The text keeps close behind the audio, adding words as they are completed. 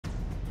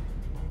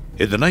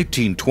In the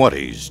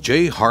 1920s,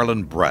 J.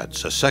 Harlan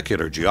Bretz, a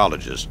secular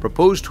geologist,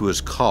 proposed to his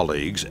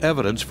colleagues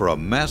evidence for a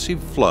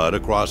massive flood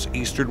across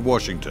eastern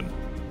Washington.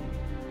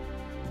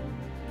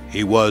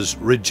 He was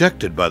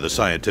rejected by the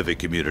scientific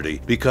community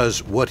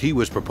because what he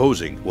was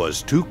proposing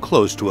was too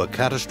close to a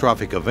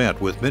catastrophic event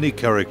with many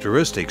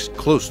characteristics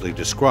closely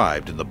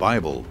described in the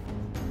Bible.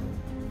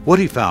 What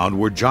he found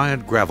were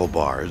giant gravel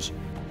bars,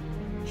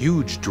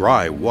 huge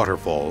dry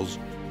waterfalls,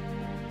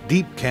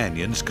 deep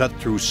canyons cut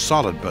through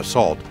solid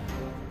basalt,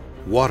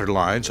 water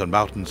lines on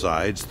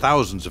mountainsides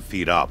thousands of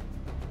feet up,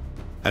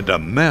 and a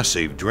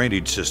massive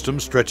drainage system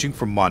stretching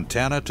from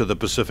Montana to the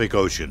Pacific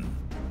Ocean.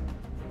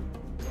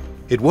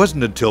 It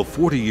wasn't until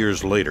 40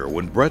 years later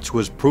when Bretz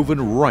was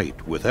proven right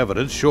with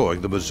evidence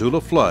showing the Missoula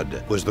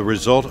Flood was the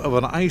result of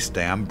an ice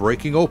dam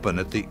breaking open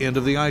at the end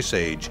of the Ice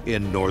Age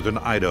in northern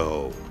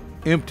Idaho,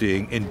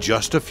 emptying in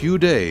just a few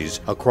days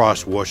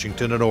across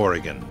Washington and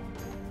Oregon.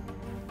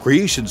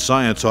 Creation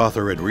science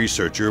author and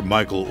researcher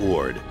Michael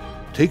Oard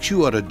takes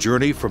you on a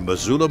journey from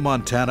Missoula,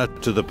 Montana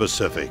to the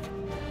Pacific,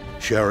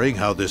 sharing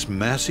how this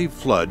massive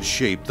flood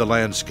shaped the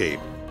landscape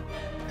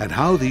and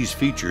how these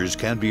features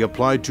can be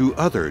applied to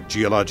other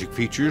geologic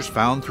features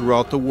found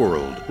throughout the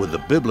world when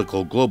the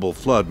biblical global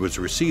flood was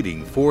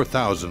receding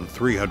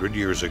 4,300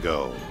 years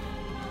ago.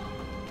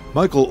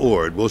 Michael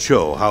Oard will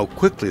show how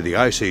quickly the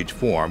Ice Age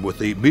formed with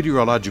the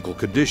meteorological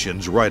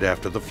conditions right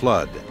after the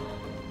flood,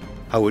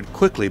 how it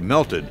quickly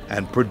melted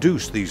and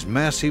produced these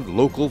massive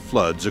local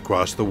floods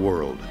across the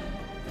world,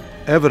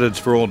 evidence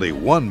for only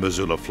one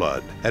Missoula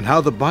flood, and how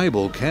the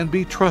Bible can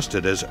be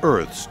trusted as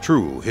Earth's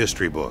true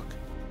history book.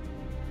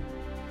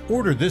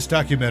 Order this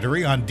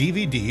documentary on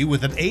DVD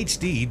with an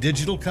HD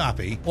digital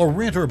copy or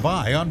rent or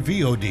buy on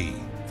VOD.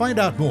 Find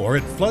out more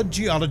at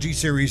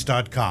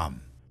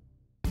floodgeologyseries.com.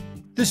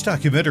 This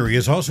documentary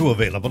is also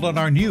available on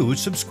our new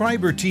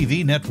subscriber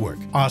TV network,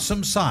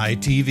 Awesome Sci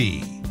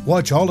TV.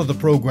 Watch all of the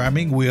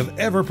programming we have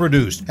ever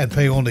produced and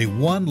pay only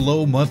one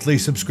low monthly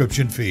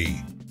subscription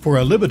fee. For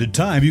a limited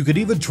time, you can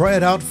even try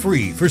it out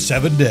free for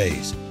 7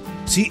 days.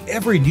 See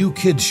every new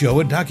kids show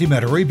and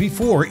documentary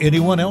before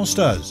anyone else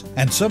does,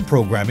 and some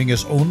programming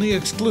is only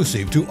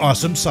exclusive to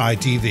Awesome Sci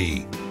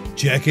TV.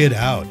 Check it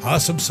out,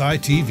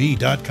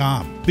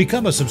 awesomescitv.com.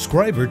 Become a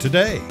subscriber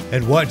today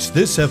and watch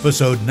this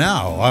episode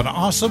now on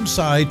Awesome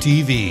Sci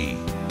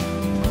TV.